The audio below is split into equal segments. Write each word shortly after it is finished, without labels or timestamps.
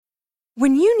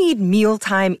When you need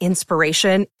mealtime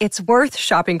inspiration, it's worth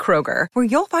shopping Kroger, where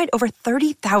you'll find over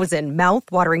 30,000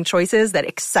 mouth-watering choices that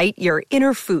excite your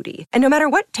inner foodie. And no matter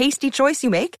what tasty choice you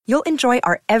make, you'll enjoy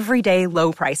our everyday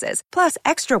low prices, plus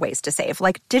extra ways to save,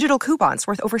 like digital coupons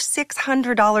worth over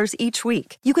 $600 each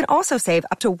week. You can also save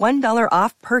up to $1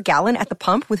 off per gallon at the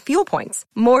pump with fuel points.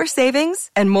 More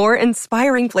savings and more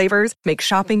inspiring flavors make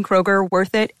shopping Kroger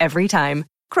worth it every time.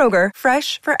 Kroger,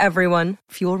 fresh for everyone.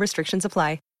 Fuel restrictions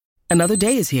apply. Another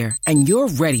day is here, and you're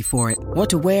ready for it. What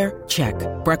to wear? Check.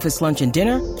 Breakfast, lunch, and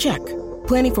dinner? Check.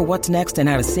 Planning for what's next and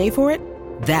how to save for it?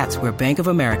 That's where Bank of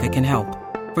America can help.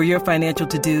 For your financial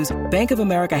to-dos, Bank of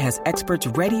America has experts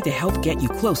ready to help get you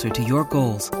closer to your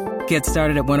goals. Get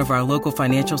started at one of our local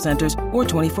financial centers or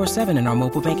 24/7 in our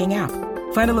mobile banking app.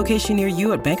 Find a location near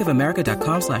you at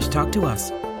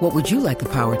bankofamerica.com/talktous. What would you like the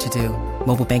power to do?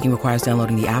 Mobile banking requires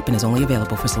downloading the app and is only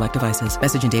available for select devices.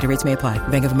 Message and data rates may apply.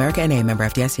 Bank of America N.A., member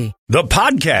FDIC. The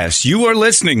podcast you are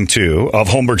listening to of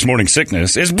Holmberg's Morning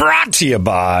Sickness is brought to you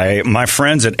by my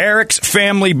friends at Eric's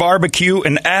Family Barbecue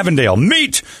in Avondale.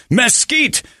 Meet,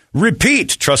 mesquite,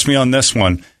 repeat. Trust me on this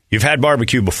one. You've had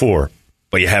barbecue before,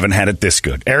 but you haven't had it this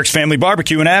good. Eric's Family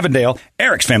Barbecue in Avondale,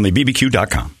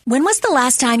 ericsfamilybbq.com. When was the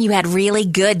last time you had really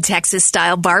good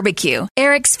Texas-style barbecue?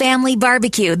 Eric's Family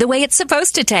Barbecue, the way it's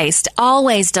supposed to taste.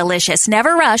 Always delicious,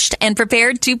 never rushed, and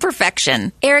prepared to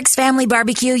perfection. Eric's Family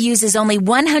Barbecue uses only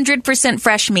 100%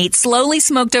 fresh meat, slowly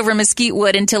smoked over mesquite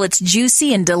wood until it's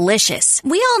juicy and delicious.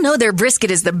 We all know their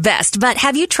brisket is the best, but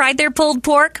have you tried their pulled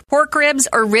pork, pork ribs,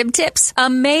 or rib tips?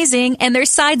 Amazing, and their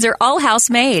sides are all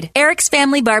house-made. Eric's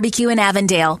Family Barbecue in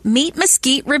Avondale. Meet,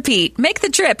 mesquite, repeat. Make the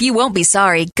trip. You won't be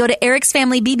sorry. Go to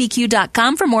ericsfamilybbq.com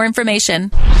for more information.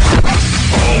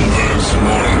 Holmberg's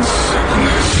Morning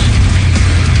Sickness.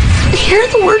 Hear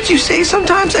the words you say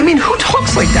sometimes? I mean, who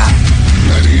talks like that?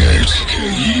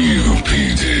 98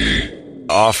 KUPD.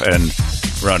 Off and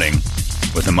running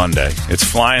with a Monday. It's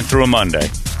flying through a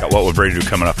Monday. Got What Would Brady Do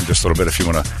coming up in just a little bit if you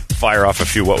want to fire off a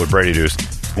few What Would Brady Do's.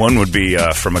 One would be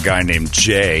from a guy named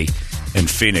Jay in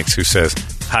Phoenix who says,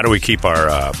 how do we keep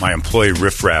our my employee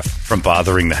riffraff from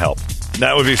bothering the help?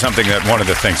 That would be something that one of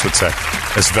the things would say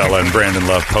as Vella and Brandon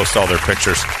Love post all their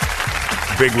pictures.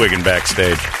 Bigwigging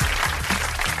backstage.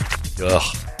 Ugh.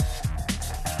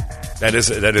 That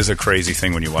is a crazy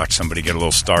thing when you watch somebody get a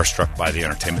little starstruck by the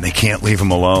entertainment. They can't leave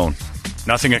them alone.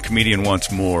 Nothing a comedian wants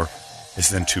more is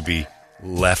than to be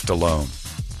left alone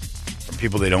from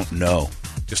people they don't know.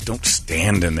 Just don't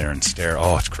stand in there and stare.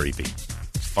 Oh, it's creepy.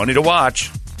 It's funny to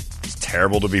watch. It's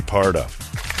terrible to be part of.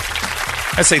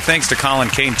 I say thanks to Colin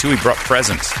Kane, too. He brought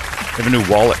presents. I have a new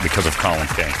wallet because of Colin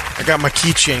Kane. I got my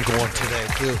keychain going today,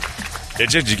 too.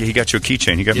 He got you a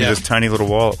keychain. He got me this tiny little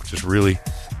wallet, which is really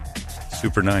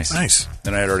super nice. Nice.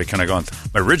 And I had already kind of gone through.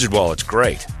 My rigid wallet's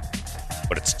great,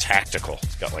 but it's tactical.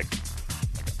 It's got like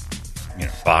a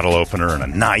bottle opener and a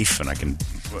knife, and I can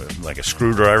like a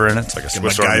screwdriver in it. It's like a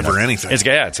Swiss Army knife. Anything. It's a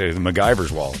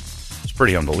MacGyver's wallet. It's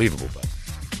pretty unbelievable, but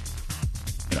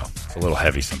it's a little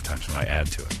heavy sometimes when I add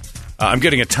to it. I'm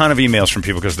getting a ton of emails from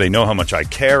people because they know how much I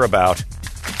care about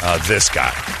this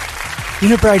guy.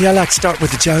 Brady, I like to start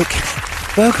with a joke.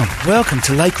 Welcome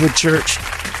to Lakewood Church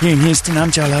here in Houston.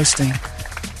 I'm Joel Osteen.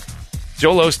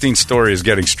 Joel Osteen's story is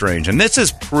getting strange, and this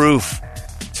is proof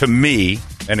to me,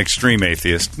 an extreme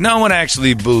atheist, no one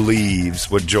actually believes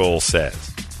what Joel says.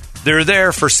 They're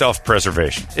there for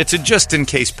self-preservation. It's a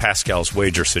just-in-case Pascal's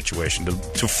wager situation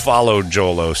to follow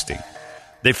Joel Osteen.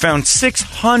 They found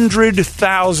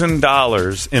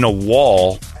 $600,000 in a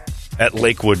wall at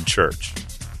Lakewood Church.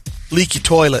 Leaky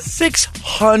toilet.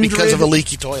 $600,000 because of a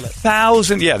leaky toilet.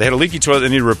 Yeah, they had a leaky toilet. They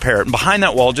needed to repair it. And behind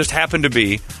that wall just happened to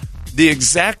be the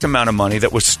exact amount of money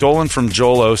that was stolen from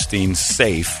Joel Osteen's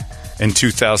safe in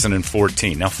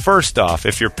 2014. Now, first off,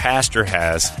 if your pastor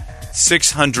has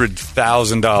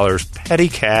 $600,000 petty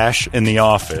cash in the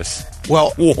office.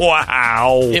 Well,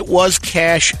 wow. It was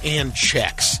cash and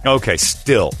checks. Okay,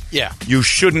 still. Yeah. You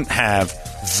shouldn't have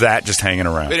that just hanging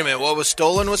around. Wait a minute. What was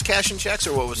stolen was cash and checks,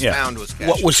 or what was found was cash?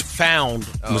 What was found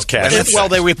was cash. Well,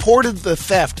 they reported the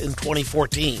theft in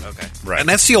 2014. Okay. Right. And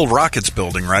that's the old Rockets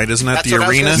building, right? Isn't that the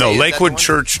arena? No, Lakewood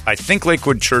Church. I think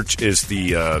Lakewood Church is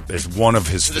is one of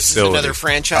his this facilities. Is another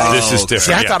franchise? This is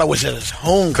different. See, I thought it was at his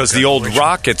home. Because the old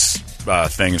Rockets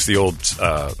thing is the old,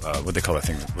 what they call that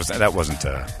thing? That wasn't,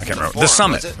 I can't remember. The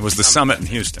Summit. It was the Summit in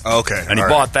Houston. Okay. And he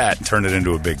bought that and turned it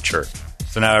into a big church.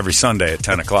 So now every Sunday at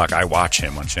 10 o'clock, I watch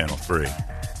him on Channel 3.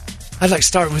 I'd like to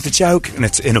start with a joke. And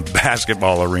it's in a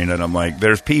basketball arena, and I'm like,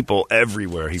 there's people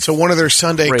everywhere. So one of their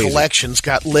Sunday collections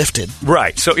got lifted.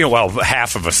 Right. So,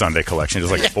 half of a Sunday collection.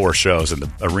 There's like 4 shows in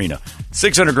the arena.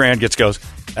 $600,000 goes.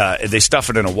 They stuff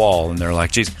it in a wall, and they're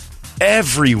like, geez.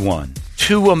 Everyone,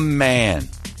 to a man,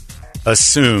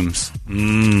 assumes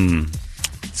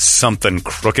something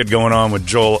crooked going on with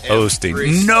Joel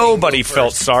Osteen. Nobody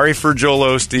felt sorry for Joel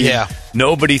Osteen. Yeah.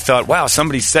 Nobody thought, wow,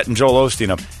 somebody's setting Joel Osteen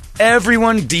up.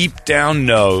 Everyone deep down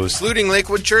knows. Including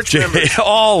Lakewood Church members.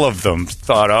 All of them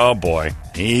thought, oh, boy,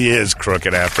 he is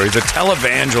crooked after. He's a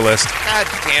televangelist. God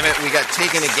damn it, we got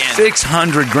taken again.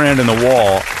 $600,000 in the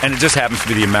wall, and it just happens to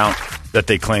be the amount that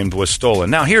they claimed was stolen.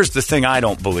 Now, here's the thing I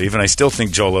don't believe, and I still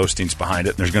think Joel Osteen's behind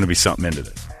it, and there's going to be something into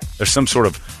this. There's some sort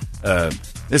of...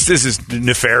 This is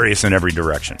nefarious in every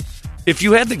direction. If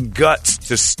you had the guts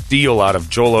to steal out of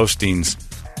Joel Osteen's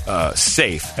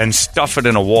safe and stuff it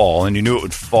in a wall and you knew it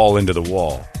would fall into the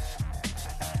wall,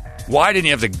 why didn't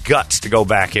you have the guts to go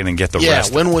back in and get the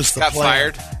rest? Yeah, when was the got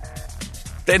plan? fired?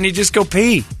 Then you just go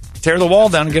pee. Tear the wall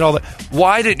down and get all that.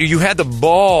 Why did you had the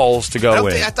balls to go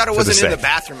in? I thought it wasn't in the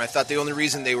bathroom. I thought the only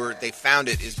reason they found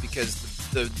it is because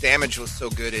the damage was so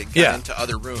good it got into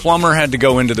other rooms. Plumber had to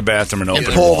go into the bathroom and open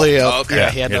the pull wall. the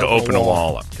he had to open a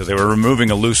wall up because they were removing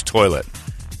a loose toilet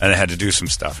and they had to do some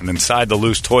stuff. And inside the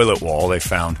loose toilet wall, they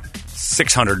found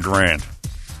 $600,000.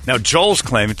 Now Joel's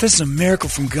claiming this is a miracle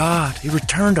from God. He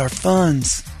returned our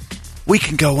funds. We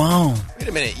can go on. Wait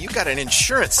a minute, you got an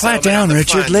insurance. Quiet down,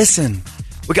 Richard. Funds. Listen.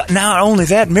 We got not only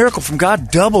that, miracle from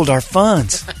God doubled our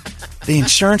funds. The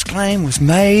insurance claim was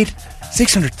made.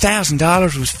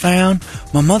 $600,000 was found.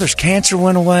 My mother's cancer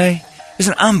went away. It's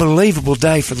an unbelievable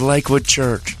day for the Lakewood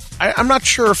Church. I'm not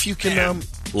sure if you can...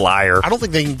 Liar. I don't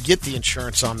think they can get the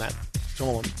insurance on that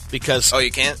stolen because... Oh,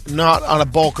 you can't? Not on a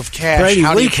bulk of cash. Brady,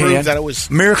 how do we you prove can. that it was...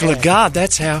 Miracle of God,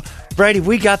 that's how. Brady,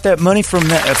 we got that money from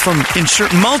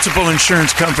multiple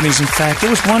insurance companies, in fact. It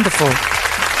was wonderful.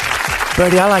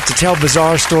 Brady, I like to tell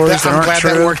bizarre stories that aren't I'm glad true.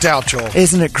 that worked out, Joel.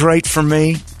 Isn't it great for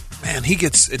me? Man, he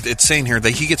gets, it's saying here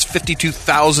that he gets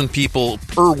 52,000 people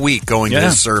per week going to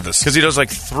his service. Because he does like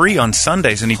 3 on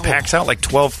Sundays, and he packs out like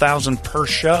 12,000 per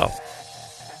show.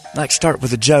 Like, start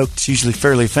with a joke. It's usually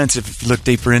fairly offensive if you look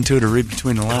deeper into it or read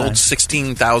between the It holds lines.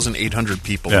 16,800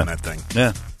 people in that thing.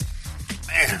 Yeah.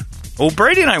 Man. Well,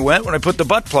 Brady and I went when I put the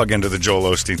butt plug into the Joel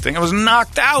Osteen thing. I was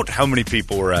knocked out how many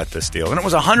people were at this deal. And it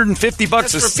was $150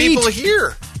 That's a for seat. people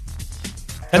here.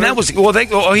 And that was,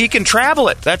 he can travel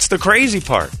it. That's the crazy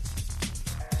part.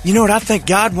 You know what? I think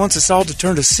God wants us all to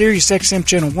turn to Sirius XM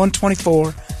Channel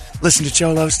 124. Listen to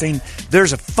Joel Osteen.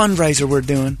 There's a fundraiser we're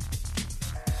doing.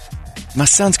 My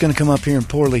son's going to come up here and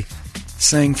poorly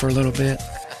sing for a little bit.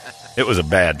 It was a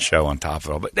bad show on top of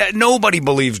it all. But nobody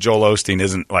believes Joel Osteen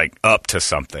isn't, like, up to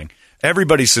something.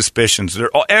 Everybody's suspicions,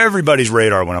 everybody's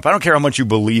radar went up. I don't care how much you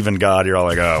believe in God. You're all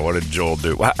like, oh, what did Joel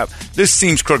do? This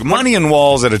seems crooked. Money in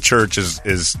walls at a church is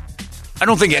I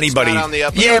don't think anybody. Not on the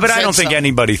up. Yeah, but I don't think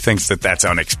anybody thinks that that's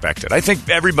unexpected. I think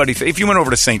everybody. If you went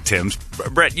over to St. Tim's,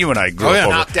 Brett, you and I grew up over.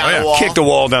 Knocked down the wall. Kicked a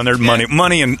wall down there.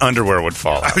 Money and underwear would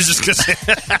fall out. I was just going to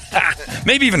say.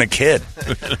 Maybe even a kid.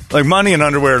 Like money and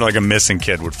underwear and like a missing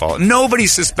kid would fall out. Nobody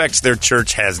suspects their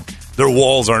church their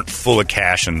walls aren't full of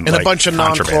cash and a bunch of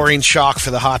non-chlorine shock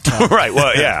for the hot tub. Right,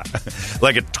 well, yeah.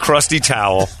 Like a crusty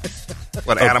towel.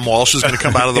 What, Adam Walsh is going to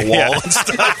come out of the wall and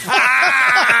stuff?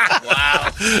 Wow.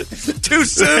 Too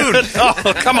soon.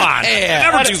 Oh, come on.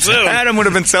 Never too soon. Adam would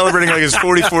have been celebrating like his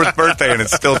 44th birthday, and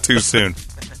it's still too soon.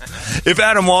 If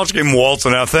Adam Walsh came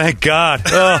waltzing out, thank God.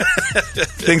 Oh.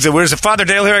 Things that, where's Father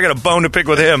Dale here? I got a bone to pick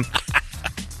with him.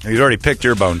 He's already picked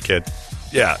your bone, kid.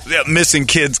 Yeah, missing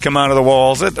kids come out of the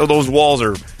walls. Those walls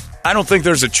are... I don't think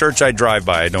there's a church I drive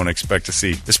by I don't expect to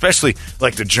see, especially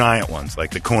like the giant ones, like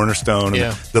the Cornerstone,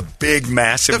 and the big,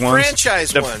 massive ones.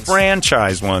 The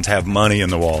franchise ones have money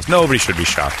in the walls. Nobody should be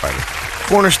shocked by it.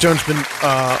 Cornerstone's been,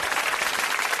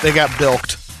 they got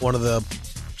bilked, one of the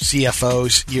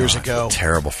CFOs years ago.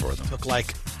 Terrible for them. Took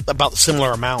like about a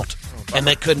similar amount, and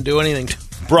they couldn't do anything.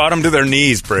 Brought them to their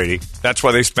knees, Brady. That's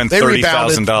why they spent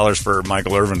 $30,000 for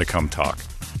Michael Irvin to come talk.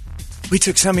 We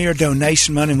took some of your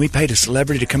donation money and we paid a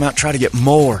celebrity to come out and try to get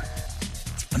more.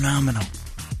 It's phenomenal.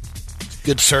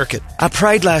 Good circuit. I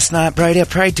prayed last night, Brady. I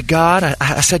prayed to God.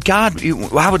 I said, God,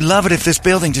 I would love it if this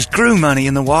building just grew money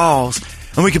in the walls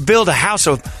and we could build a house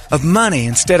of money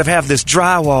instead of have this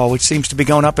drywall, which seems to be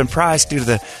going up in price due to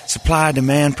the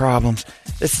supply-demand problems.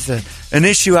 This is an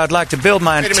issue I'd like to build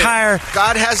my entire...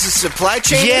 God has a supply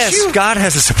chain issue? Yes, God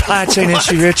has a supply chain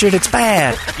issue, Richard. It's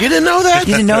bad. You didn't know that?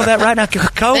 You didn't know that right now?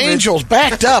 COVID. Angels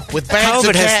backed up with bags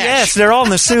of cash. Yes, they're all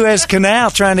in the Suez Canal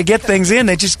trying to get things in.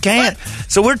 They just can't.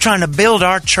 So we're trying to build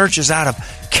our churches out of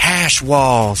cash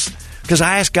walls. Because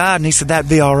I asked God, and He said that'd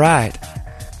be all right.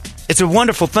 It's a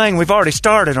wonderful thing. We've already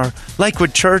started. Our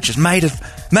Lakewood Church is made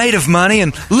of money,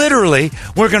 and literally,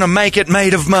 we're going to make it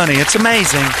made of money. It's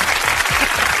amazing.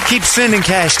 keep sending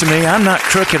cash to me. I'm not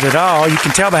crooked at all. You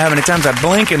can tell by how many times I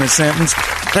blink in a sentence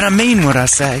that I mean what I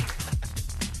say.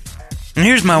 And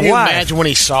here's my Can you wife. imagine when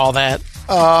he saw that?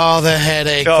 Oh, the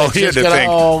headache. Oh, That he had just to got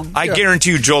think. all- I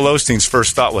guarantee you, Joel Osteen's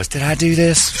first thought was, "Did I do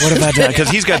this? What have I done?" Because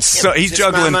he's got he's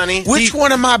juggling. Which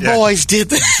one of my boys did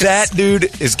this? That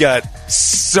dude has got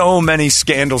so many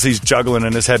scandals he's juggling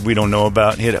in his head we don't know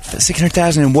about. He had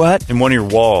 $600,000 in what? In one of your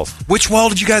walls. Which wall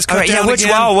did you guys cut down which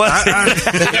again? wall was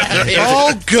it?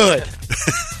 All good.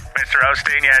 Mr.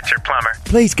 Osteen, yeah, it's your plumber.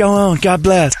 Please go on. God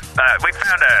bless. We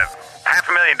found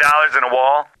 $500,000 in a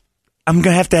wall. I'm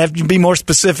going to have you be more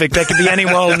specific. That could be any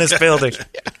wall in this building. All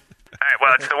right,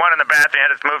 well, it's the one in the bathroom. You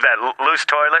had us move that loose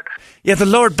toilet. Yeah, the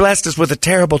Lord blessed us with a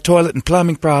terrible toilet and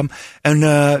plumbing problem. And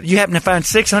you happen to find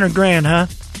 $600,000, huh?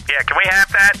 Yeah, can we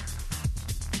have that?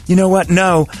 You know what?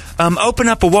 No. Open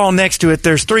up a wall next to it.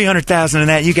 There's $300,000 in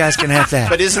that. You guys can have that.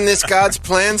 But isn't this God's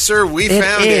plan, sir? We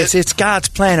found It is. it. It's God's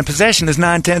plan. And possession is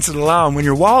 9/10 of the law. And when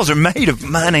your walls are made of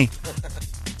money.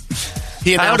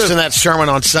 He announced in that sermon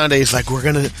on Sunday, he's like,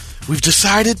 we've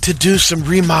decided to do some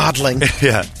remodeling.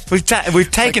 Yeah. We've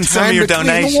taken some of your to clean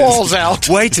donations. the walls out.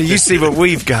 Wait till you see what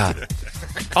we've got.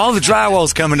 All the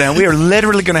drywall's coming down. We are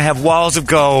literally going to have walls of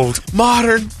gold.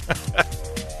 Modern.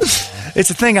 It's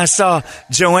a thing I saw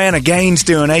Joanna Gaines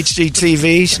do on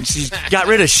HGTV. She got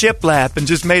rid of shiplap and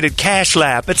just made it cash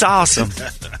lap. It's awesome.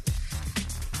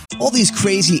 All these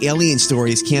crazy alien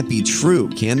stories can't be true,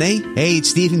 can they? Hey,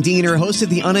 it's Stephen Diener, host of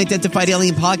the Unidentified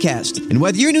Alien Podcast. And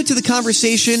whether you're new to the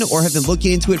conversation or have been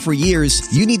looking into it for years,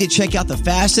 you need to check out the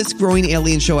fastest growing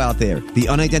alien show out there, the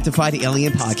Unidentified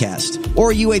Alien Podcast,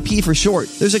 or UAP for short.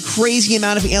 There's a crazy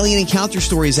amount of alien encounter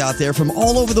stories out there from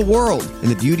all over the world.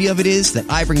 And the beauty of it is that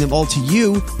I bring them all to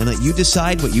you and let you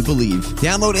decide what you believe.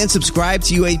 Download and subscribe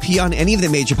to UAP on any of the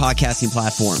major podcasting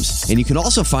platforms. And you can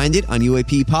also find it on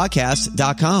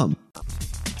UAPpodcast.com.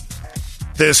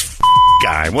 This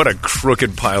guy, what a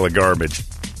crooked pile of garbage.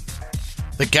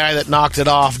 The guy that knocked it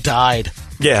off died.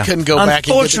 Yeah. Couldn't go back and get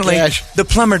the Unfortunately, cash. the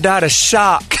plumber died of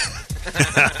shock.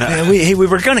 Yeah, we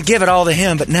were going to give it all to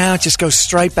him, but now it just goes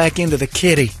straight back into the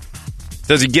kitty.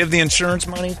 Does he give the insurance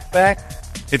money back?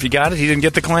 If you got it, he didn't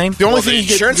get the claim? The only Well, thing the you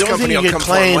get, insurance the only company thing you will get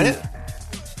come for him, claimed, won't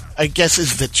it? I guess,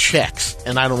 is the checks.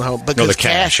 And I don't know. Because No, the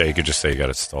cash. Yeah, you could just say you got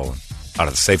it stolen out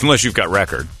of the safe, unless you've got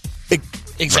record.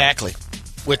 Exactly.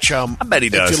 Which I bet he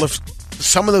does. If you live,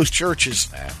 some of those churches.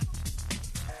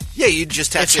 Yeah, you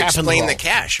just have It's to happened explain wrong. the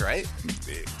cash, right?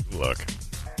 Look,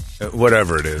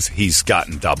 whatever it is, he's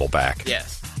gotten double back.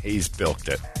 Yes. He's bilked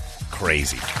it.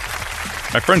 Crazy.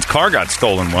 My friend's car got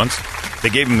stolen once. They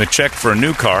gave him the check for a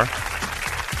new car.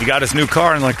 He got his new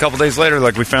car, and like a couple days later,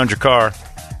 like, we found your car.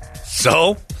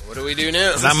 So? What do we do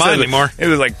now? It's not mine anymore. It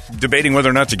was like debating whether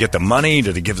or not to get the money.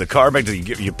 Did he give the car back? Did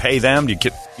you pay them? You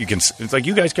can. It's like,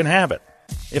 you guys can have it.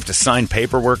 You have to sign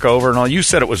paperwork over and all. You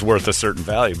said it was worth a certain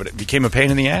value, but it became a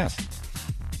pain in the ass.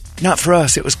 Not for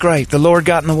us. It was great. The Lord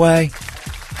got in the way.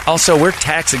 Also, we're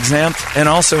tax exempt and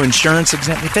also insurance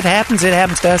exempt. If it happens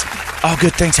to us. All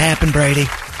good things happen, Brady.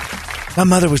 My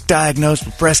mother was diagnosed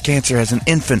with breast cancer as an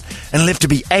infant and lived to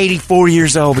be 84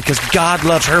 years old because God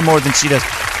loves her more than she does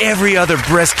every other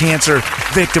breast cancer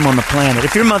victim on the planet.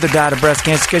 If your mother died of breast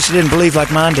cancer because she didn't believe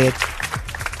like mine did.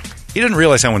 He didn't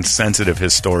realize how insensitive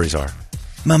his stories are.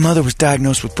 My mother was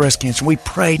diagnosed with breast cancer. We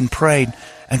prayed and prayed,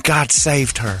 and God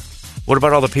saved her. What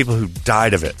about all the people who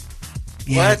died of it?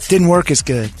 Yeah, it didn't work as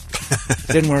good.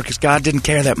 Didn't work as God didn't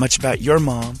care that much about your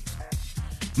mom.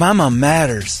 My mom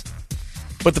matters.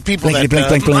 But the people Blinkety, that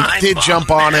blink, blink, blink. did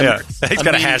jump on him. Yeah, he's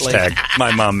got a immediately. hashtag.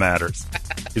 My mom matters.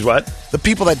 He's what? The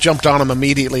people that jumped on him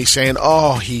immediately saying,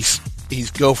 "Oh, he's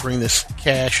gophering this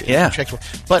cash." Yeah. Checks.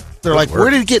 But they're like, "Where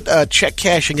did he get check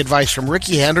cashing advice from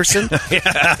Ricky Henderson?"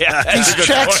 These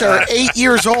checks are 8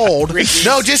 years old.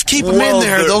 No, just keep them in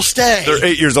there; they'll stay. They're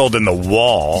 8 years old in the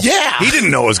wall. Yeah. He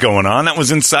didn't know what was going on. That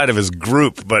was inside of his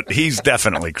group, but he's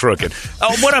definitely crooked.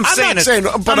 Oh, what I'm saying is,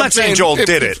 I'm not saying Joel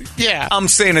did it. Yeah. I'm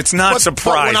saying it's not But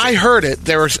surprising. when I heard it,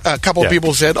 there was a couple of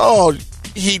people said, "Oh,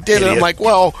 he did it." I'm like,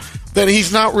 well, then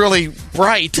he's not really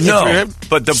right. No,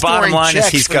 but the bottom storing line is checks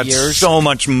he's for got years. so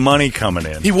much money coming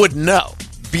in. He wouldn't know.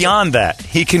 Beyond that,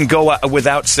 he can go out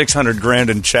without $600,000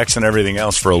 in checks and everything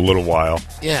else for a little while.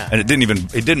 Yeah. And it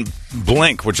didn't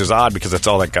blink, which is odd because that's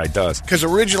all that guy does. Because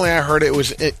originally I heard it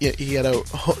was he had a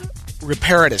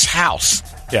repair at his house.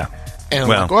 Yeah. And I'm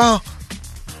Well, like, well,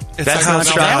 That's like, not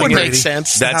that shocking, would make Brady.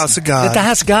 sense. That's- House of God. It's the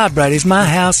house of God, Brady. It's my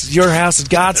house. It's your house. It's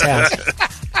God's house.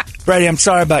 Brady, I'm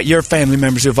sorry about your family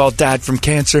members who've all died from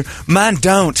cancer. Mine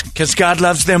don't, because God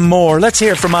loves them more. Let's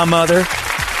hear from my mother.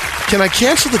 Can I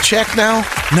cancel the check now?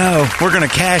 No, we're going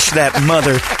to cash that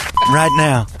mother right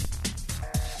now.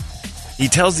 he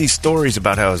tells these stories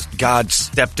about how God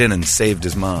stepped in and saved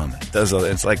his mom.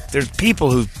 It's like there's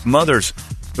people whose mothers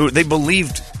who they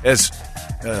believed as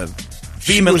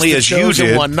vehemently as you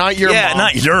did. One, not your mom. Yeah,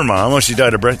 not your mom. When she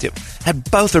died of breast, had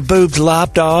both her boobs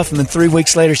lopped off, and then 3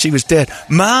 weeks later she was dead.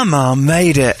 My mom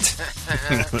made it.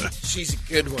 She's a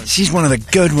good one. She's one of the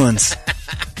good ones.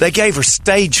 They gave her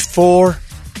stage 4.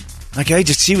 Okay,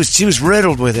 she was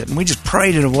riddled with it, and we just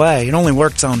prayed it away. It only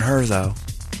works on her, though.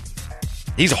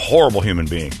 He's a horrible human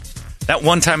being. That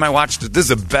one time I watched it, this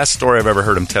is the best story I've ever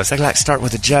heard him tell. I like to start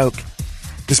with a joke.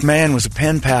 This man was a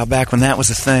pen pal back when that was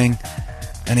a thing,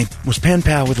 and he was pen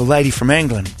pal with a lady from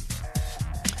England.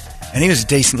 And he was a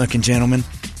decent-looking gentleman,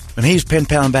 and he was pen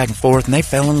paling back and forth, and they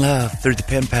fell in love through the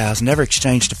pen pals, never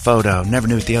exchanged a photo, never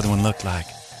knew what the other one looked like.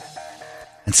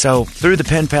 And so, through the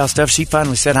pen pal stuff, she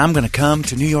finally said, I'm going to come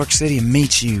to New York City and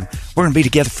meet you. We're going to be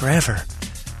together forever,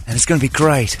 and it's going to be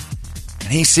great.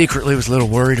 And he secretly was a little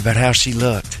worried about how she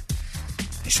looked.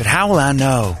 He said, how will I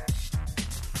know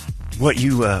what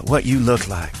you look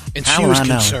like? And she was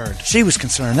concerned. She was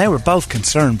concerned. They were both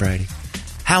concerned, Brady.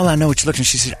 How will I know what you look like? And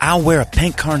she said, I'll wear a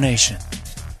pink carnation.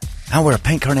 I'll wear a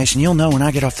pink carnation. You'll know when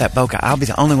I get off that boat, I'll be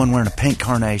the only one wearing a pink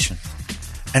carnation.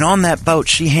 And on that boat,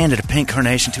 she handed a pink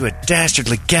carnation to a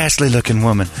dastardly, ghastly-looking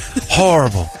woman.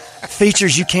 Horrible.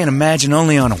 Features you can't imagine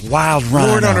only on a wild rhino.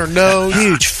 Lord on her nose.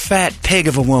 Huge, fat pig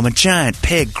of a woman. Giant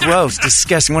pig. Gross.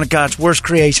 Disgusting. One of God's worst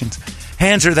creations.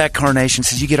 Hands her that carnation.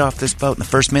 Says, you get off this boat, and the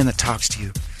first man that talks to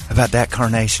you about that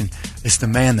carnation is the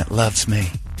man that loves me.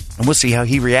 And we'll see how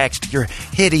he reacts to your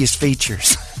hideous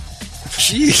features.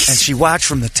 Jeez. And she watched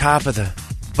from the top of the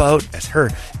boat as her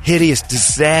hideous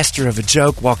disaster of a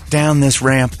joke walked down this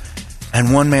ramp,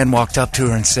 and one man walked up to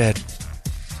her and said,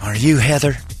 are you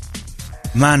Heather?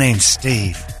 My name's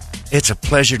Steve. It's a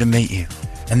pleasure to meet you.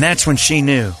 And that's when she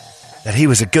knew that he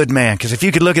was a good man, because if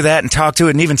you could look at that and talk to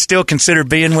it and even still consider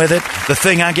being with it, the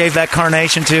thing I gave that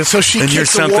carnation to, so she then you're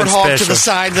kicked the something warthog special. to the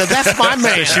side. That's my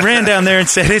man. She ran down there and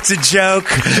said, it's a joke.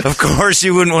 Of course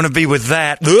you wouldn't want to be with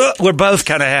that. We're both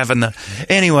kind of having the...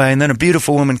 Anyway, and then a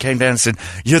beautiful woman came down and said,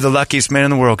 you're the luckiest man in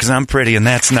the world because I'm pretty and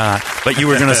that's not. But you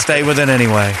were going to stay with it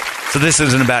anyway. So this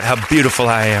isn't about how beautiful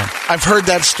I am. I've heard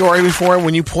that story before.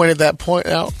 When you pointed that point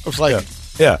out, I was like...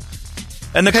 Yeah.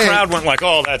 And the crowd went like,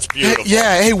 oh, that's beautiful.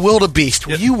 Hey, wildebeest,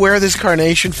 will you wear this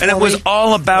carnation for me? And it was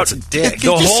all about the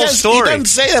whole story. He doesn't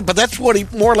say that, but that's what he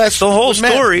more or less the whole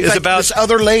story is about this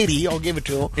other lady. I'll give it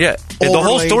to him. Yeah, the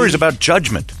whole story is about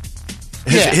judgment.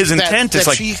 His intent is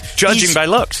like judging by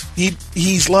looks.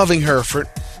 He's loving her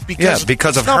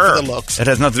because of her. For the looks. It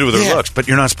has nothing to do with her looks, but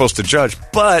you're not supposed to judge.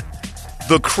 But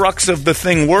the crux of the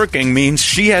thing working means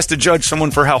she has to judge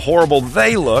someone for how horrible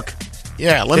they look.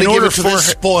 Yeah, let me give it to this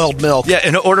spoiled milk. Yeah,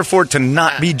 in order for it to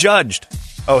not be judged.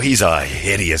 Oh, he's a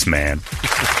hideous man.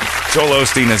 Joel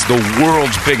Osteen is the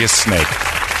world's biggest snake.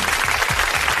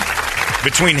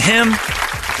 Between him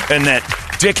and that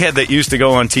dickhead that used to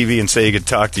go on TV and say you could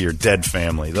talk to your dead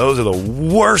family, those are the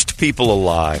worst people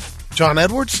alive. John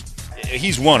Edwards?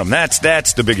 He's one of them.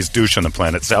 That's the biggest douche on the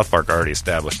planet. South Park already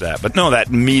established that. But no, that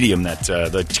medium,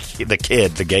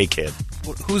 the gay kid.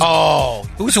 Who's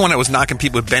the one that was knocking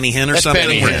people with Benny Hinn or something?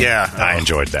 Benny Hinn. Yeah, I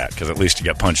enjoyed that because at least you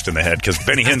got punched in the head. Because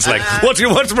Benny Hinn's like,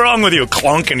 what's wrong with you?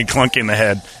 Clunk, and he clunk you in the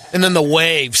head. And then the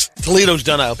waves. Toledo's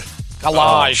done a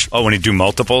collage. Oh, when he do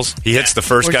multiples, he hits the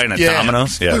first guy in a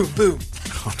dominoes. Yeah, boom, boom.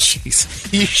 Oh,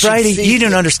 jeez. Brady, you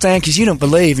don't understand because you don't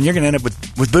believe, and you're going to end up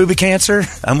with booby cancer.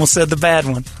 I almost said the bad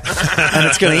one, and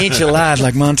it's going to eat you alive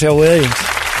like Montel Williams.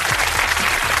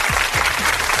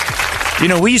 You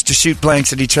know, we used to shoot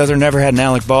blanks at each other, never had an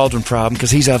Alec Baldwin problem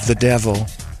because he's of the devil.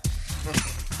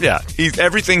 Yeah,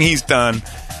 everything he's done.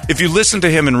 If you listen to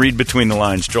him and read between the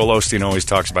lines, Joel Osteen always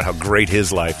talks about how great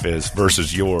his life is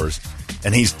versus yours.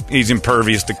 And he's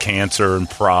impervious to cancer and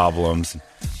problems.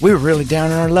 We were really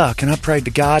down in our luck, and I prayed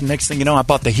to God, and next thing you know, I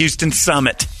bought the Houston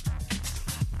Summit.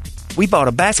 We bought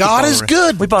a basketball arena. God is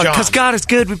good, because God is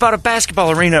good. We bought a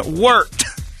basketball arena. It worked.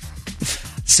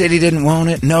 City didn't want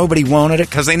it. Nobody wanted it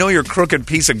because they know you're a crooked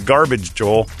piece of garbage,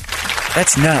 Joel.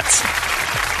 That's nuts.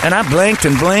 And I blinked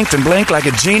and blinked and blinked like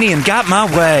a genie and got my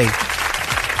way.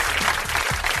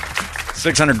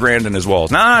 $600,000 in his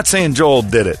walls. Now, I'm not saying Joel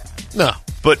did it. No.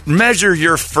 But measure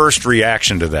your first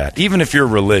reaction to that, even if you're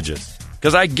religious.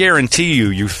 Because I guarantee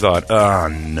you thought, oh,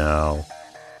 no.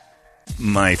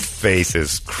 My faith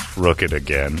is crooked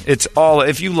again. It's all,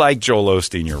 if you like Joel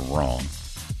Osteen, you're wrong.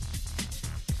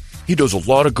 He does a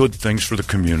lot of good things for the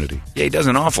community. Yeah, he does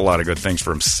an awful lot of good things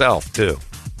for himself, too.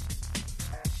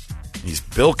 He's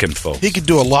bilking folks. He could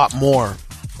do a lot more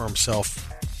for himself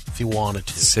if he wanted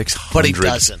to. $600,000 but he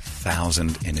doesn't.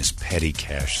 $1,000 in his petty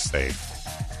cash safe.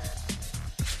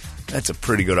 That's a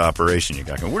pretty good operation you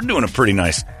got going. We're doing a pretty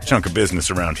nice chunk of business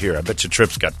around here. I bet your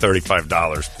Tripp's got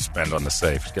 $35 to spend on the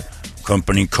safe. He's got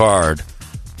company card.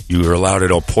 You are allowed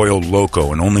at El Pollo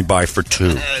Loco and only buy for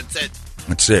 $2.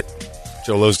 That's it.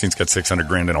 Joel Osteen's got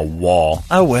 $600,000 in a wall.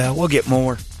 Oh, well, we'll get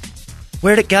more.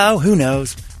 Where'd it go? Who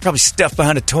knows? Probably stuffed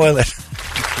behind a toilet.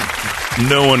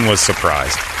 No one was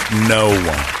surprised. No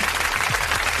one.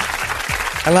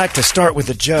 I like to start with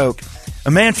a joke.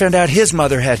 A man found out his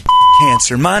mother had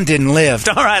cancer. Mine didn't live.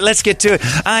 All right, let's get to it.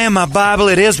 I am my Bible.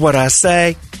 It is what I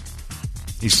say.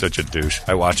 He's such a douche.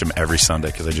 I watch him every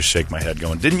Sunday because I just shake my head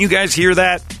going, didn't you guys hear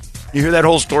that? You hear that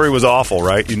whole story was awful,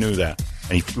 right? You knew that.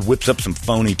 And he whips up some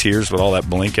phony tears with all that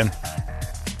blinking.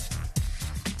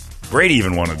 Brady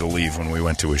even wanted to leave when we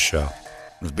went to his show.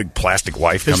 His big plastic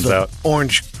wife comes out.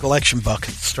 Orange collection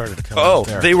bucket started to come out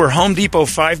there. Oh, they were Home Depot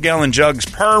 5-gallon jugs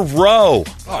per row.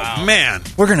 Oh, man.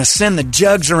 We're going to send the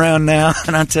jugs around now.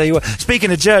 And I'll tell you what,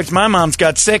 speaking of jugs, my mom's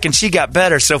got sick and she got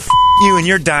better. So you and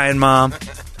your dying mom.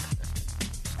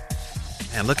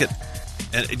 Man, look at...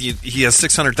 And he has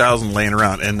 $600,000 laying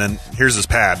around, and then here's his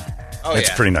pad. Oh, it's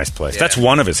a pretty nice place. Yeah. That's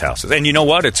one of his houses. And you know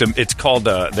what? It's called,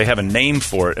 they have a name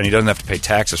for it, and he doesn't have to pay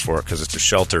taxes for it because it's a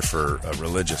shelter for a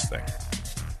religious thing.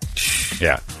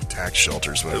 Yeah. Tax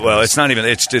shelters. Well, it's not even,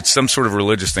 it's some sort of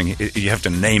religious thing. You have to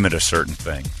name it a certain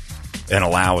thing and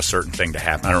allow a certain thing to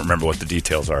happen. I don't remember what the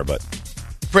details are, but...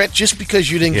 Brett, just because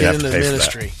you didn't get into the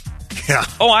ministry... Yeah.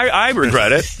 Oh, I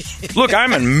regret it. Look,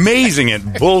 I'm amazing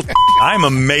at bull. I'm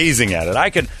amazing at it.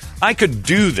 I could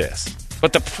do this.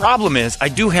 But the problem is I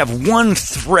do have one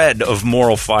thread of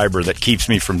moral fiber that keeps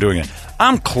me from doing it.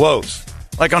 I'm close.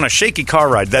 Like on a shaky car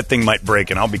ride, that thing might break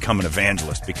and I'll become an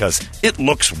evangelist because it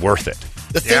looks worth it.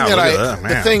 The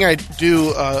thing I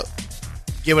do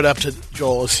give it up to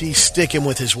Joel is he's sticking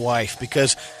with his wife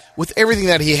because with everything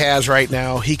that he has right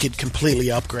now, he could completely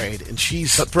upgrade. And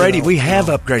she's... But, Brady, we have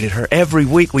upgraded her. Every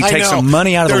week we take some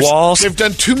money out of the walls. They've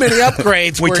done too many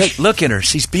upgrades. Look at her.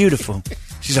 She's beautiful.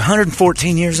 She's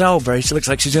 114 years old, Brady. She looks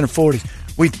like she's in her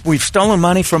 40s. We've stolen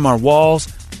money from our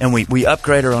walls, and we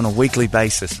upgrade her on a weekly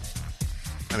basis.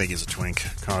 I think he's a twink.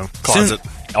 Closet.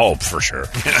 Oh, for sure.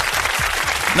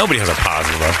 Nobody has a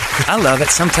positive, though. I love it.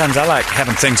 Sometimes I like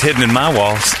having things hidden in my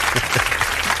walls.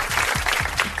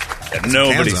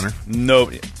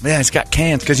 Nobody. Yeah, it's got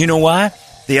cans. Because you know why?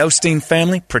 The Osteen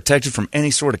family protected from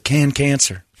any sort of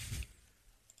cancer.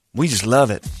 We just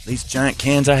love it. These giant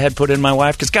cans I had put in my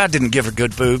wife, because God didn't give her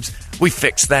good boobs. We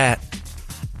fixed that.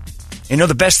 You know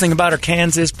the best thing about her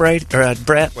cans is, Brett?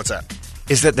 What's that?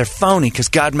 Is that they're phony because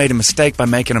God made a mistake by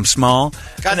making them small.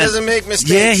 God doesn't make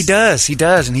mistakes. Yeah, he does. He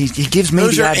does. And he gives me the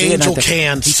idea. Those are angel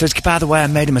cans. He says, by the way, I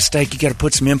made a mistake. You got to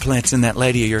put some implants in that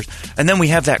lady of yours. And then we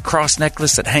have that cross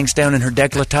necklace that hangs down in her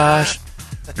décolletage.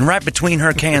 And right between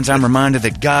her cans, I'm reminded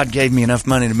that God gave me enough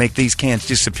money to make these cans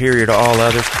just superior to all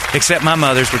others, except my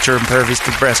mother's, which are impervious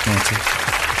to breast cancer.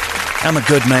 I'm a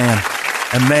good man.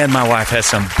 And man, my wife has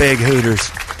some big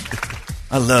hooters.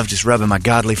 I love just rubbing my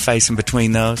godly face in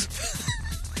between those.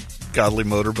 Godly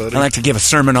motorboating. I like to give a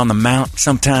sermon on the mount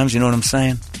sometimes, you know what I'm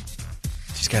saying?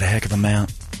 She's got a heck of a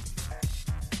mount.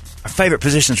 Our favorite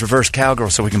position is reverse cowgirl,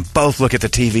 so we can both look at the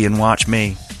TV and watch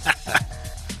me.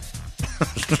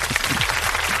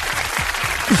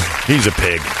 He's a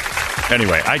pig.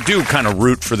 Anyway, I do kind of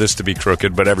root for this to be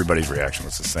crooked, but everybody's reaction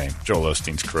was the same. Joel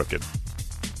Osteen's crooked.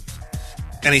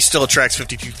 And he still attracts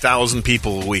 52,000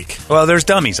 people a week. Well, there's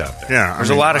dummies out there. Yeah,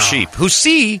 there's a lot of sheep who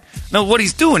see. No, what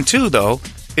he's doing too, though,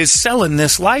 is selling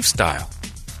this lifestyle.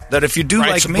 That if you do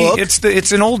like me,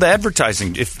 it's an old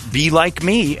advertising. If be like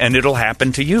me, and it'll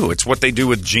happen to you. It's what they do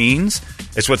with jeans.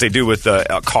 It's what they do with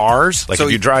cars. Like, so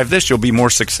if you drive this, you'll be more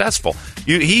successful.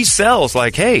 He sells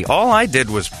like, hey, all I did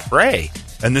was pray,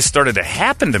 and this started to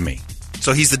happen to me.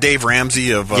 So he's the Dave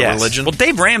Ramsey of religion? Well,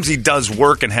 Dave Ramsey does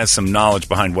work and has some knowledge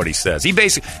behind what he says. Dave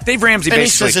Ramsey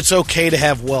basically says it's okay to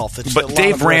have wealth. But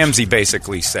Dave Ramsey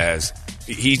basically says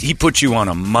he puts you on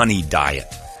a money diet.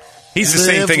 He's the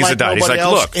same thing as a diet. He's like,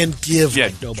 look, and give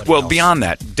like nobody else. Beyond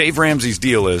that, Dave Ramsey's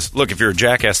deal is, look, if you're a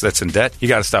jackass that's in debt, you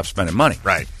got to stop spending money.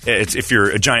 Right. If you're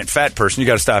a giant fat person, you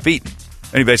got to stop eating.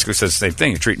 And he basically says the same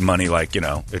thing. You're treating money like,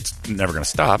 it's never going to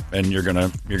stop, and you're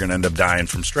gonna end up dying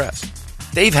from stress.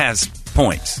 Dave has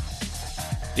points.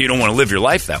 You don't want to live your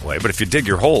life that way, but if you dig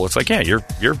your hole, it's like, yeah,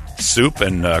 you're soup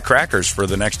and crackers for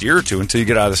the next year or two until you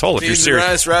get out of this hole. If you're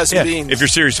serious, rice and beans. If you're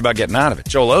serious about getting out of it.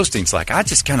 Joel Osteen's like, I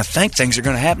just kind of think things are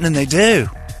going to happen, and they do.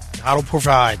 God will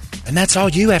provide. And that's all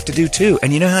you have to do, too.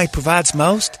 And you know how he provides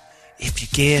most? If you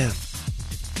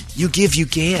give. You give, you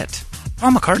get.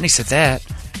 Paul McCartney said that.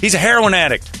 He's a heroin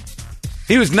addict.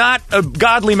 He was not a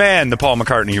godly man, the Paul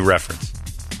McCartney you referenced.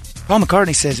 Paul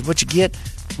McCartney says, what you get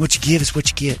What you give is what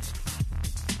you get.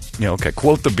 Yeah, okay.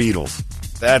 Quote the Beatles.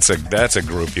 That's a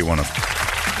group you want to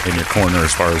in your corner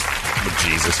as far as with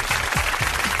Jesus.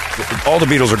 All the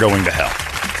Beatles are going to hell.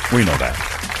 We know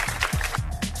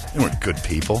that. They weren't good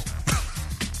people.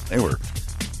 They were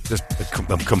just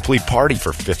a complete party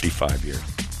for 55 years.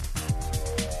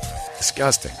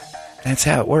 Disgusting. That's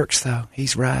how it works, though.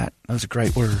 He's right. That was a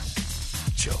great word.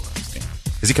 Joel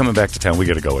Osteen. Is he coming back to town? We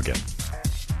got to go again.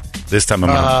 This time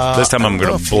I'm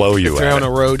going to blow you out. They're on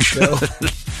a road show.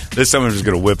 This time I'm just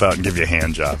going to whip out and give you a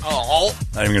hand job. Oh.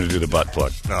 Not even going to do the butt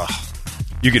plug. Oh.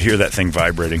 You could hear that thing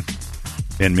vibrating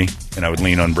in me, and I would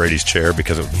lean on Brady's chair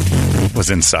because it was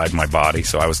inside my body,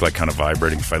 so I was like kind of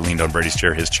vibrating. If I leaned on Brady's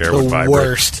chair, his chair would vibrate.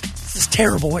 Worst. This is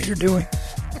terrible what you're doing.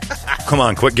 Come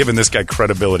on, quit giving this guy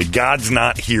credibility. God's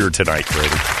not here tonight, Brady.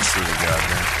 Swear to God,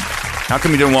 man. How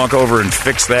come you didn't walk over and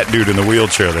fix that dude in the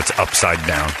wheelchair that's upside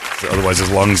down? So otherwise his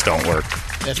lungs don't work.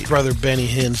 That's Brother Benny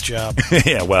Hinn's job.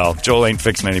 Yeah, well, Joel ain't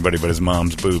fixing anybody but his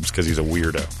mom's boobs because he's a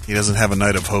weirdo. He doesn't have a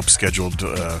Night of Hope scheduled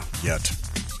yet.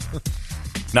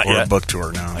 Not or yet. A book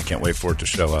tour now. I can't wait for it to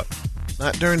show up.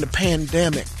 Not during the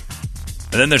pandemic.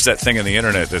 And then there's that thing on the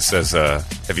internet that says,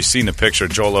 have you seen the picture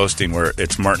of Joel Osteen where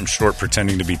it's Martin Short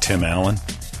pretending to be Tim Allen?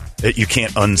 You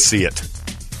can't unsee it.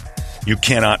 You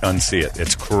cannot unsee it.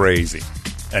 It's crazy.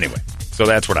 Anyway, so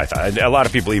that's what I thought. A lot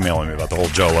of people emailing me about the whole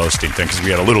Joel Osteen thing because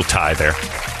we had a little tie there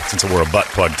since it were a butt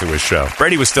plug to his show.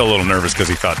 Brady was still a little nervous because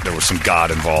he thought there was some God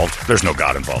involved. There's no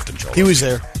God involved in Joel Osteen. He was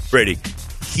there. Brady,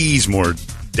 he's more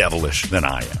devilish than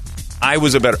I am. I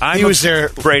was a better... He was there.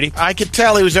 Brady. I could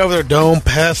tell he was over there. Don't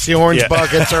pass the orange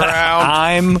buckets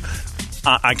around.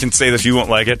 I can say this, you won't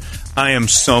like it. I am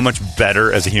so much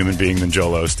better as a human being than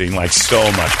Joel Osteen. Like, so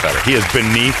much better. He is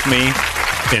beneath me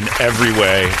in every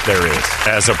way there is.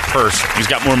 As a person. He's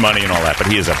got more money and all that, but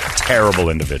he is a terrible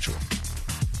individual.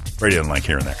 Brady doesn't like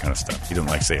hearing that kind of stuff. He doesn't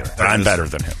like saying it. But I'm better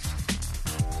than him.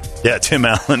 Yeah, Tim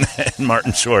Allen and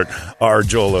Martin Short are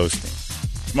Joel Osteen.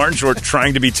 Martin Short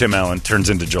trying to be Tim Allen turns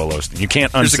into Joel Osteen. You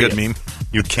can't unsee it. Here's a good meme.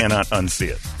 You cannot unsee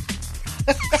it.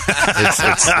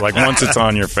 It's like once it's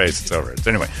on your face, it's over.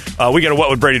 Anyway, we got a What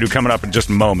Would Brady Do coming up in just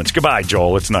moments. Goodbye,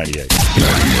 Joel. It's 98.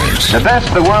 The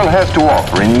best the world has to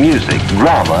offer in music,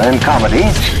 drama, and comedy.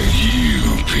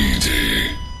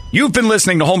 You've been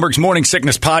listening to Holmberg's Morning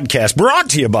Sickness Podcast, brought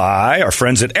to you by our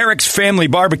friends at Eric's Family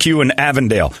Barbecue in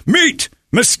Avondale. Meet,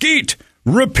 mesquite,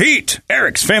 repeat.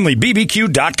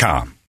 Eric'sFamilyBBQ.com.